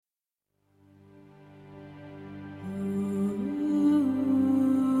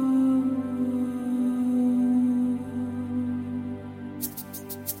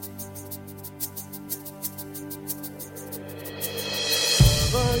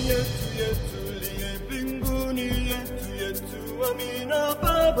Amina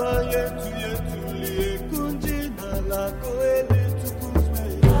baba yetu yetu liyekunji na lako elitukuzwe.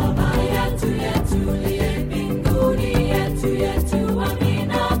 Baba yetu yetu liye mbinguni yetu yetu.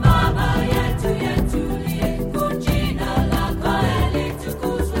 Amina baba yetu yetu liyekunji na lako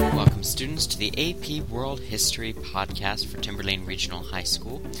elitukuzwe. Welcome students to the AP World History podcast for Timberlane Regional High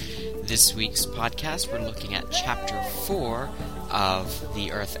School. This week's podcast, we're looking at Chapter 4 of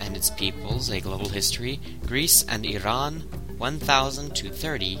The Earth and Its Peoples, A Global History, Greece and Iran, 1000 to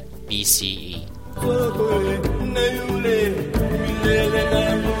 30 BCE.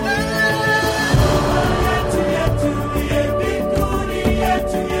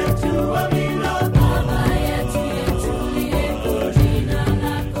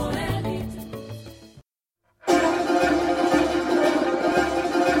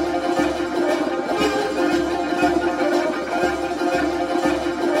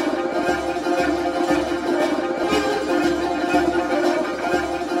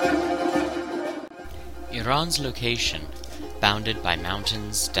 Iran's location, bounded by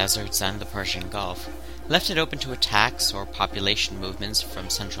mountains, deserts, and the Persian Gulf, left it open to attacks or population movements from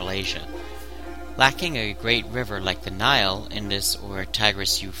Central Asia. Lacking a great river like the Nile, Indus, or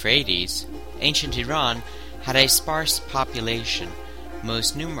Tigris-Euphrates, ancient Iran had a sparse population,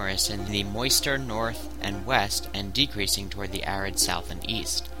 most numerous in the moister north and west and decreasing toward the arid south and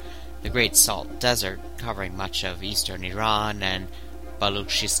east. The Great Salt Desert, covering much of eastern Iran and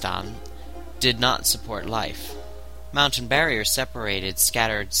Baluchistan, did not support life. Mountain barriers separated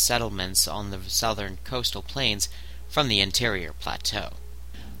scattered settlements on the southern coastal plains from the interior plateau.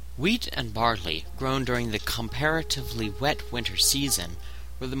 Wheat and barley, grown during the comparatively wet winter season,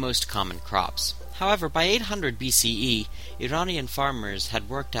 were the most common crops. However, by 800 BCE, Iranian farmers had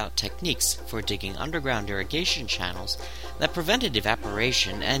worked out techniques for digging underground irrigation channels that prevented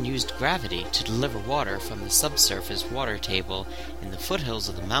evaporation and used gravity to deliver water from the subsurface water table in the foothills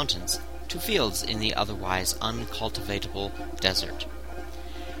of the mountains to fields in the otherwise uncultivatable desert.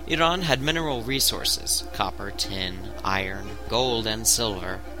 Iran had mineral resources, copper, tin, iron, gold, and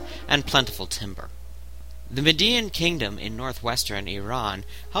silver, and plentiful timber. The Median kingdom in northwestern Iran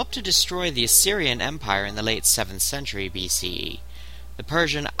helped to destroy the Assyrian Empire in the late 7th century BCE. The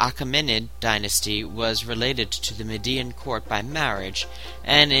Persian Achaemenid dynasty was related to the Median court by marriage,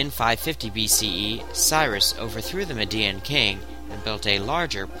 and in 550 BCE, Cyrus overthrew the Median king and built a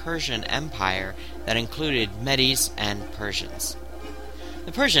larger Persian empire that included Medes and Persians.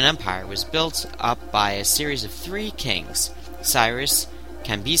 The Persian Empire was built up by a series of three kings, Cyrus,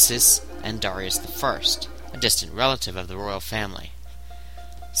 Cambyses, and Darius I, a distant relative of the royal family.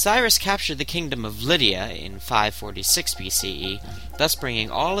 Cyrus captured the kingdom of Lydia in 546 BCE, thus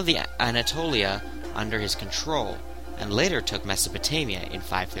bringing all of the Anatolia under his control, and later took Mesopotamia in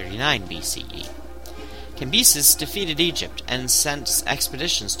 539 BCE. Cambyses defeated Egypt and sent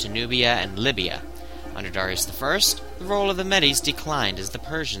expeditions to Nubia and Libya. Under Darius I, the role of the Medes declined as the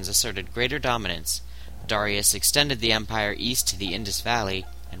Persians asserted greater dominance. Darius extended the empire east to the Indus Valley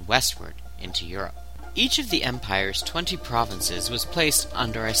and westward into Europe. Each of the empire's 20 provinces was placed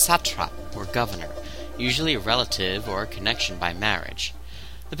under a satrap or governor, usually a relative or a connection by marriage.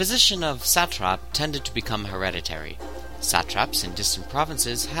 The position of satrap tended to become hereditary. Satraps in distant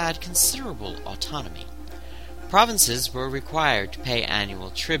provinces had considerable autonomy. Provinces were required to pay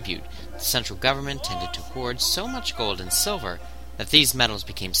annual tribute. The central government tended to hoard so much gold and silver that these metals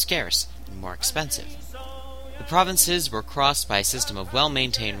became scarce and more expensive. The provinces were crossed by a system of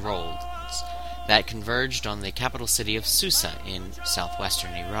well-maintained roads that converged on the capital city of Susa in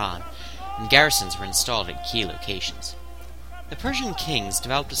southwestern Iran, and garrisons were installed at key locations. The Persian kings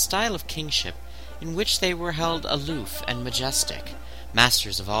developed a style of kingship in which they were held aloof and majestic,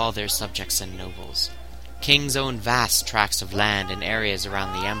 masters of all their subjects and nobles. Kings owned vast tracts of land and areas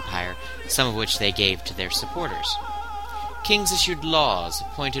around the empire, some of which they gave to their supporters. Kings issued laws,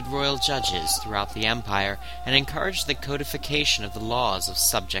 appointed royal judges throughout the empire, and encouraged the codification of the laws of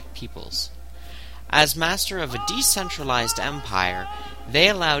subject peoples. As master of a decentralized empire, they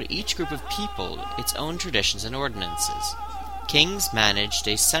allowed each group of people its own traditions and ordinances. Kings managed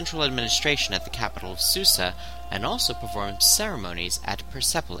a central administration at the capital of Susa and also performed ceremonies at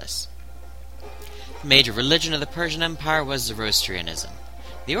Persepolis. The major religion of the Persian Empire was Zoroastrianism.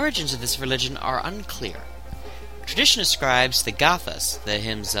 The origins of this religion are unclear. Tradition ascribes the Gathas, the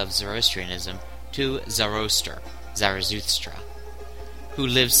hymns of Zoroastrianism, to Zarathustra, who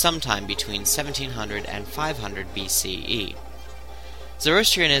lived sometime between 1700 and 500 BCE.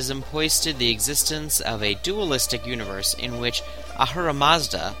 Zoroastrianism hoisted the existence of a dualistic universe in which Ahura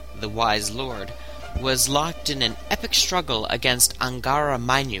Mazda, the wise lord, was locked in an epic struggle against Angara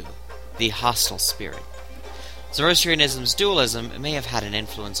Mainyu, the hostile spirit. Zoroastrianism's dualism may have had an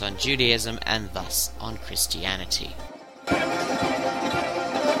influence on Judaism and thus on Christianity.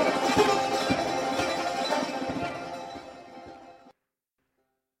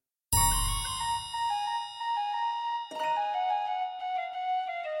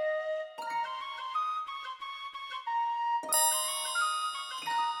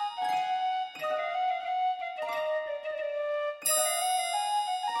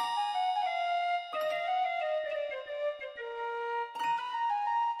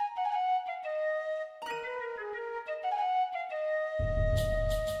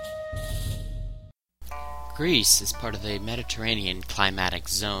 Greece is part of the Mediterranean climatic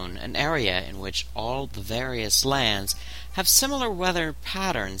zone, an area in which all the various lands have similar weather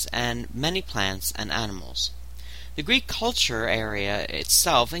patterns and many plants and animals. The Greek culture area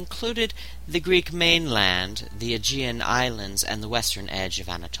itself included the Greek mainland, the Aegean islands, and the western edge of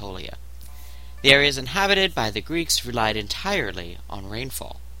Anatolia. The areas inhabited by the Greeks relied entirely on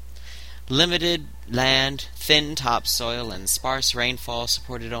rainfall. Limited land, thin topsoil, and sparse rainfall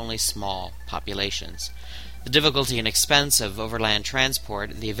supported only small populations. The difficulty and expense of overland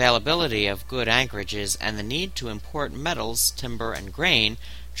transport, the availability of good anchorages, and the need to import metals, timber, and grain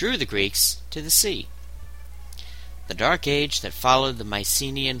drew the Greeks to the sea. The Dark Age that followed the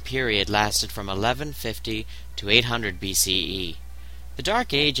Mycenaean period lasted from 1150 to 800 BCE. The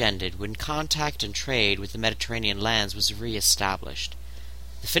Dark Age ended when contact and trade with the Mediterranean lands was re-established.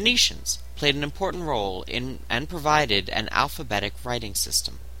 The Phoenicians played an important role in and provided an alphabetic writing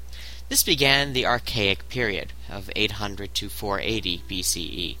system. This began the Archaic period of 800 to 480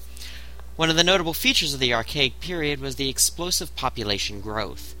 BCE. One of the notable features of the Archaic period was the explosive population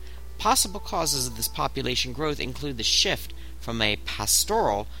growth. Possible causes of this population growth include the shift from a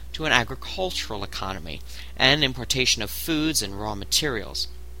pastoral to an agricultural economy and importation of foods and raw materials.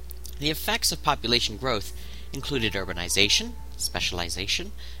 The effects of population growth included urbanization,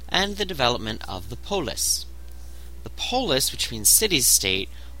 specialization, and the development of the polis. The polis, which means city-state,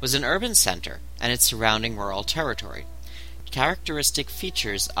 was an urban center and its surrounding rural territory. Characteristic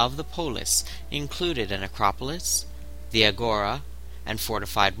features of the polis included an acropolis, the agora, and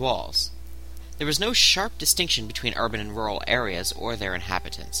fortified walls. There was no sharp distinction between urban and rural areas or their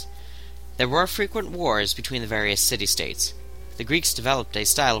inhabitants. There were frequent wars between the various city-states. The Greeks developed a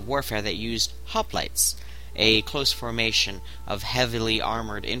style of warfare that used hoplites, a close formation of heavily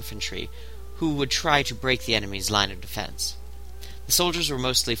armored infantry who would try to break the enemy's line of defense. The soldiers were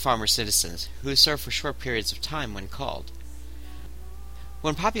mostly farmer citizens, who served for short periods of time when called.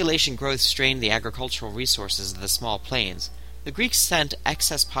 When population growth strained the agricultural resources of the small plains, the Greeks sent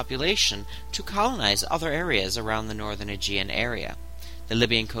excess population to colonize other areas around the northern Aegean area, the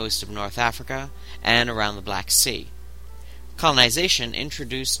Libyan coast of North Africa, and around the Black Sea. Colonization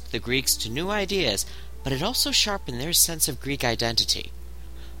introduced the Greeks to new ideas, but it also sharpened their sense of Greek identity.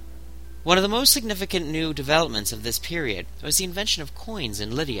 One of the most significant new developments of this period was the invention of coins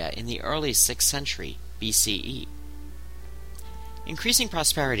in Lydia in the early 6th century BCE. Increasing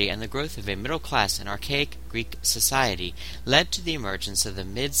prosperity and the growth of a middle class in archaic Greek society led to the emergence of the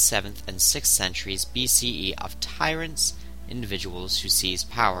mid-7th and 6th centuries BCE of tyrants, individuals who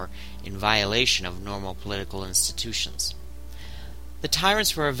seized power in violation of normal political institutions. The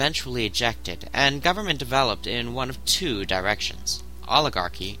tyrants were eventually ejected, and government developed in one of two directions: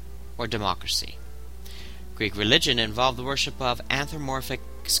 oligarchy or democracy. Greek religion involved the worship of anthropomorphic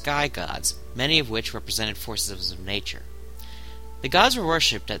sky gods, many of which represented forces of nature. The gods were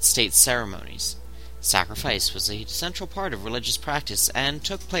worshipped at state ceremonies. Sacrifice was a central part of religious practice and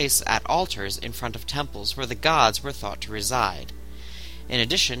took place at altars in front of temples where the gods were thought to reside. In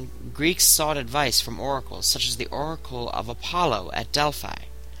addition, Greeks sought advice from oracles, such as the Oracle of Apollo at Delphi,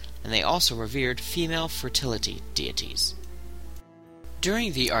 and they also revered female fertility deities.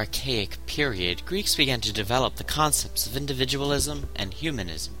 During the Archaic period, Greeks began to develop the concepts of individualism and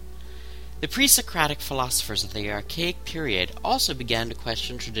humanism. The pre-Socratic philosophers of the Archaic period also began to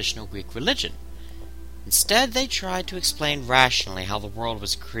question traditional Greek religion. Instead, they tried to explain rationally how the world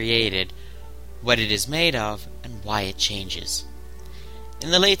was created, what it is made of, and why it changes.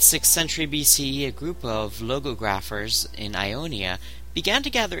 In the late 6th century BCE, a group of logographers in Ionia began to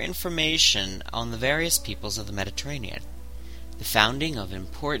gather information on the various peoples of the Mediterranean, the founding of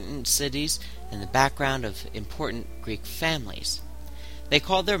important cities, and the background of important Greek families. They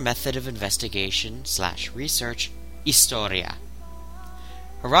called their method of investigation/research historia.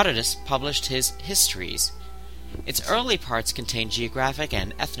 Herodotus published his Histories. Its early parts contained geographic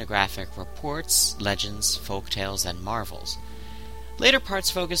and ethnographic reports, legends, folk tales, and marvels. Later parts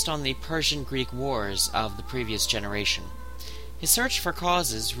focused on the Persian-Greek wars of the previous generation. His search for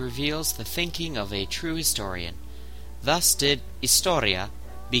causes reveals the thinking of a true historian. Thus did historia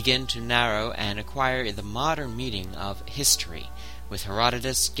begin to narrow and acquire the modern meaning of history, with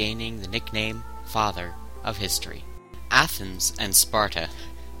Herodotus gaining the nickname Father of History. Athens and Sparta,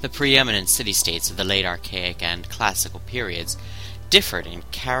 the preeminent city-states of the late Archaic and Classical periods, differed in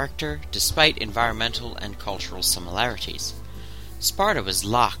character despite environmental and cultural similarities. Sparta was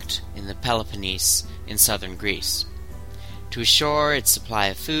locked in the Peloponnese in southern Greece. To assure its supply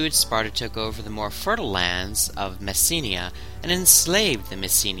of food, Sparta took over the more fertile lands of Messenia and enslaved the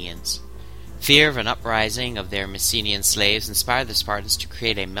Messenians. Fear of an uprising of their Messenian slaves inspired the Spartans to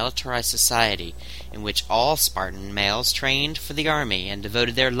create a militarized society in which all Spartan males trained for the army and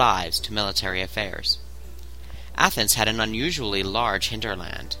devoted their lives to military affairs. Athens had an unusually large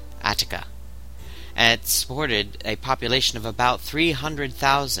hinterland, Attica, and it supported a population of about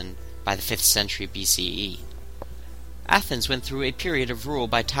 300,000 by the 5th century BCE. Athens went through a period of rule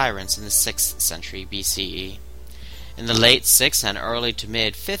by tyrants in the 6th century BCE. In the late 6th and early to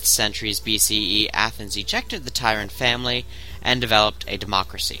mid-5th centuries BCE, Athens ejected the tyrant family and developed a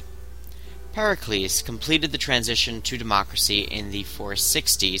democracy. Pericles completed the transition to democracy in the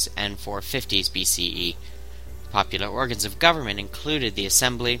 460s and 450s BCE. Popular organs of government included the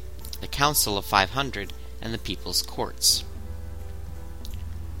Assembly, the Council of 500, and the People's Courts.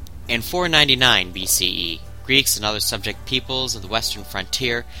 In 499 BCE, Greeks and other subject peoples of the western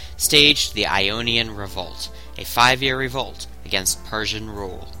frontier staged the Ionian Revolt, a 5-year revolt against Persian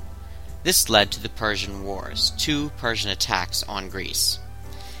rule. This led to the Persian Wars, 2 Persian attacks on Greece.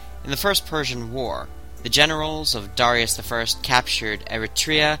 In the First Persian War, the generals of Darius I captured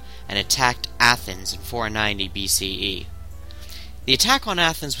Eretria and attacked Athens in 490 BCE. The attack on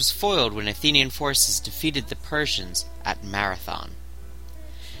Athens was foiled when Athenian forces defeated the Persians at Marathon.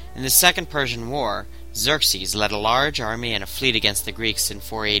 In the Second Persian War, Xerxes led a large army and a fleet against the Greeks in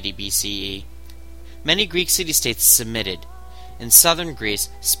 480 BCE. Many Greek city-states submitted. In southern Greece,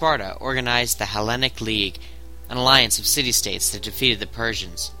 Sparta organized the Hellenic League, an alliance of city-states that defeated the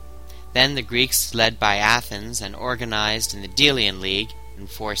Persians. Then the Greeks, led by Athens and organized in the Delian League in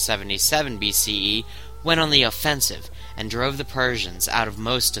 477 BCE, went on the offensive and drove the Persians out of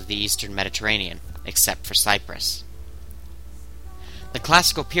most of the eastern Mediterranean, except for Cyprus. The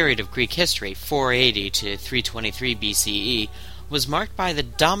classical period of Greek history, 480 to 323 BCE, was marked by the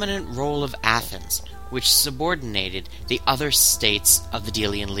dominant role of Athens, which subordinated the other states of the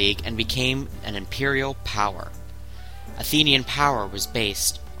Delian League and became an imperial power. Athenian power was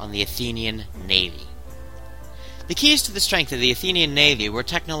based on the Athenian navy. The keys to the strength of the Athenian navy were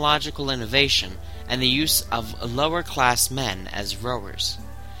technological innovation and the use of lower-class men as rowers.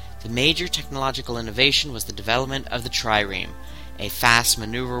 The major technological innovation was the development of the trireme, a fast,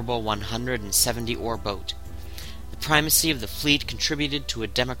 maneuverable 170-oar boat. The primacy of the fleet contributed to a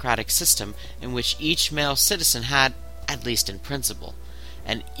democratic system in which each male citizen had, at least in principle,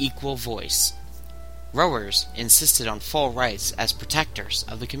 an equal voice. Rowers insisted on full rights as protectors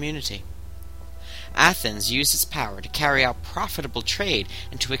of the community. Athens used its power to carry out profitable trade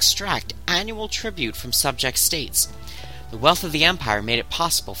and to extract annual tribute from subject states. The wealth of the empire made it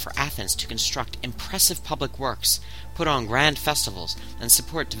possible for Athens to construct impressive public works, put on grand festivals, and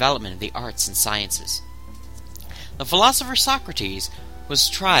support development of the arts and sciences. The philosopher Socrates was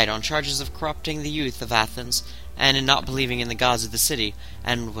tried on charges of corrupting the youth of Athens and in not believing in the gods of the city,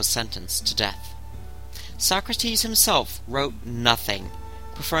 and was sentenced to death. Socrates himself wrote nothing,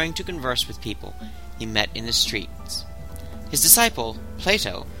 preferring to converse with people he met in the streets. His disciple,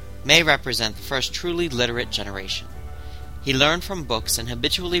 Plato, may represent the first truly literate generation. He learned from books and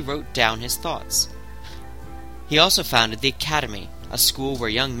habitually wrote down his thoughts. He also founded the Academy, a school where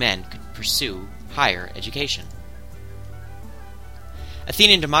young men could pursue higher education.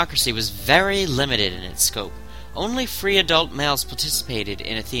 Athenian democracy was very limited in its scope. Only free adult males participated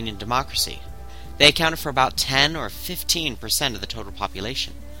in Athenian democracy. They accounted for about 10 or 15% of the total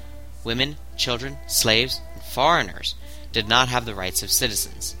population. Women, children, slaves, and foreigners did not have the rights of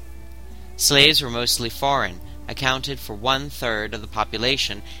citizens. Slaves were mostly foreign, accounted for 1/3 of the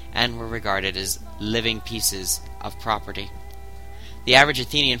population, and were regarded as living pieces of property. The average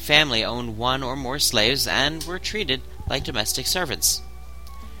Athenian family owned 1 or more slaves and were treated like domestic servants.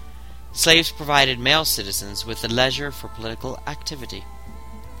 Slaves provided male citizens with the leisure for political activity.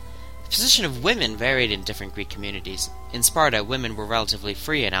 The position of women varied in different Greek communities. In Sparta, women were relatively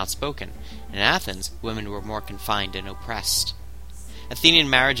free and outspoken. In Athens, women were more confined and oppressed. Athenian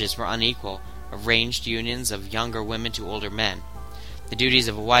marriages were unequal, arranged unions of younger women to older men. The duties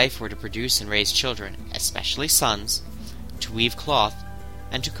of a wife were to produce and raise children, especially sons, to weave cloth,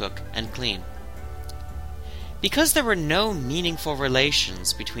 and to cook and clean. Because there were no meaningful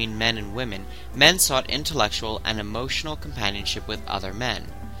relations between men and women, men sought intellectual and emotional companionship with other men.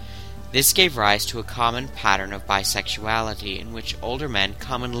 This gave rise to a common pattern of bisexuality in which older men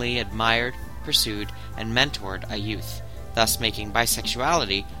commonly admired, pursued, and mentored a youth, thus making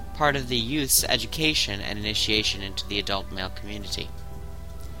bisexuality part of the youth's education and initiation into the adult male community.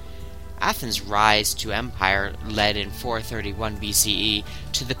 Athens' rise to empire led in 431 BCE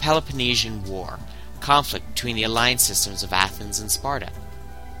to the Peloponnesian War, a conflict between the alliance systems of Athens and Sparta.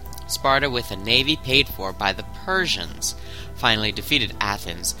 Sparta, with a navy paid for by the Persians, finally defeated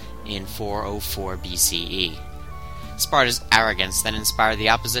Athens in 404 BCE. Sparta's arrogance then inspired the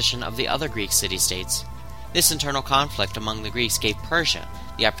opposition of the other Greek city-states. This internal conflict among the Greeks gave Persia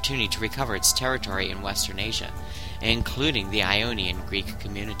the opportunity to recover its territory in Western Asia, including the Ionian Greek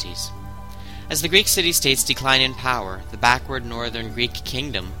communities. As the Greek city-states declined in power, the backward northern Greek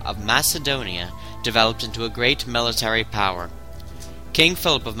kingdom of Macedonia developed into a great military power. King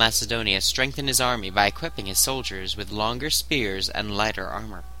Philip of Macedonia strengthened his army by equipping his soldiers with longer spears and lighter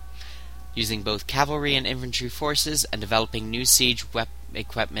armor, using both cavalry and infantry forces and developing new siege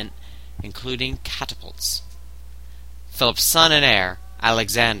equipment, including catapults. Philip's son and heir,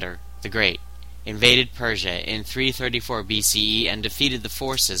 Alexander the Great, invaded Persia in 334 BCE and defeated the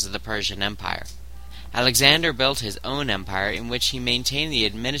forces of the Persian Empire. Alexander built his own empire in which he maintained the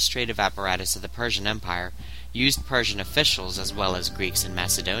administrative apparatus of the Persian Empire, used Persian officials as well as Greeks and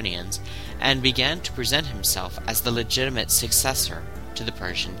Macedonians, and began to present himself as the legitimate successor to the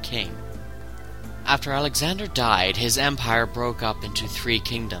Persian king. After Alexander died, his empire broke up into 3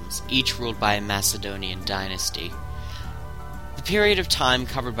 kingdoms, each ruled by a Macedonian dynasty. The period of time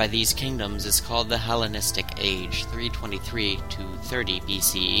covered by these kingdoms is called the Hellenistic Age, 323 to 30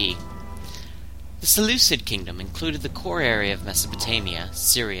 BCE. The Seleucid kingdom included the core area of Mesopotamia,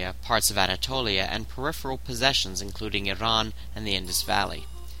 Syria, parts of Anatolia, and peripheral possessions including Iran and the Indus Valley.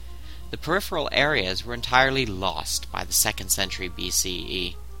 The peripheral areas were entirely lost by the 2nd century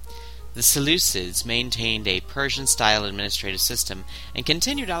BCE. The Seleucids maintained a Persian-style administrative system and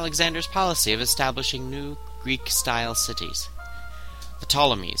continued Alexander's policy of establishing new Greek-style cities. The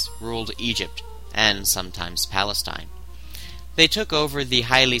Ptolemies ruled Egypt and sometimes Palestine. They took over the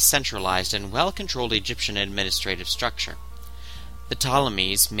highly centralized and well-controlled Egyptian administrative structure. The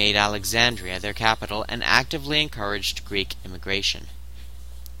Ptolemies made Alexandria their capital and actively encouraged Greek immigration.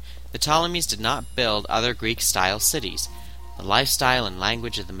 The Ptolemies did not build other Greek-style cities. The lifestyle and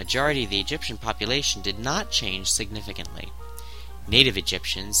language of the majority of the Egyptian population did not change significantly. Native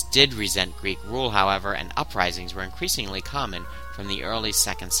Egyptians did resent Greek rule, however, and uprisings were increasingly common from the early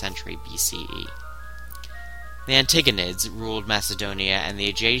 2nd century BCE. The Antigonids ruled Macedonia and the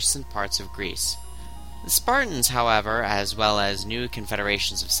adjacent parts of Greece. The Spartans, however, as well as new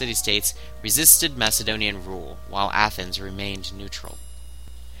confederations of city-states, resisted Macedonian rule, while Athens remained neutral.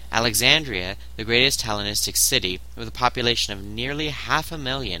 Alexandria, the greatest Hellenistic city, with a population of nearly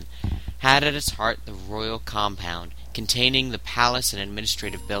 500,000, had at its heart the royal compound, containing the palace and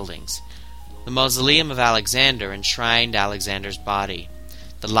administrative buildings. The mausoleum of Alexander enshrined Alexander's body.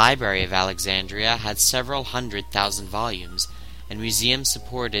 The Library of Alexandria had several 100,000 volumes, and museums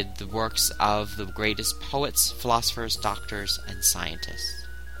supported the works of the greatest poets, philosophers, doctors, and scientists.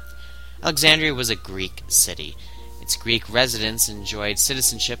 Alexandria was a Greek city. Its Greek residents enjoyed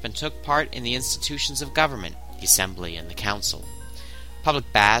citizenship and took part in the institutions of government, the assembly and the council.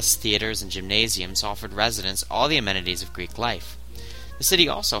 Public baths, theaters, and gymnasiums offered residents all the amenities of Greek life. The city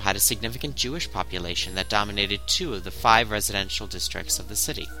also had a significant Jewish population that dominated 2 of the 5 residential districts of the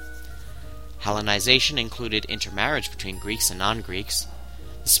city. Hellenization included intermarriage between Greeks and non-Greeks,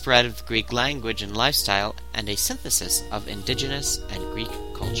 the spread of Greek language and lifestyle, and a synthesis of indigenous and Greek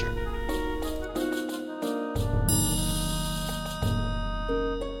culture.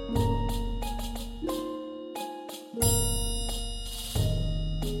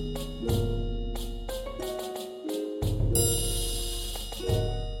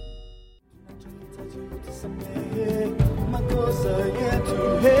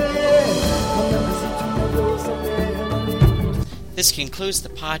 This concludes the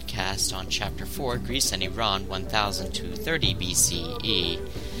podcast on Chapter 4, Greece and Iran, 1000 to 30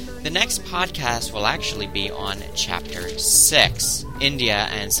 BCE. The next podcast will actually be on Chapter 6, India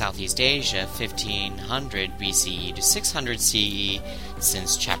and Southeast Asia, 1500 BCE to 600 CE,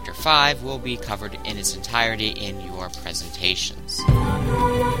 since Chapter 5 will be covered in its entirety in your presentations.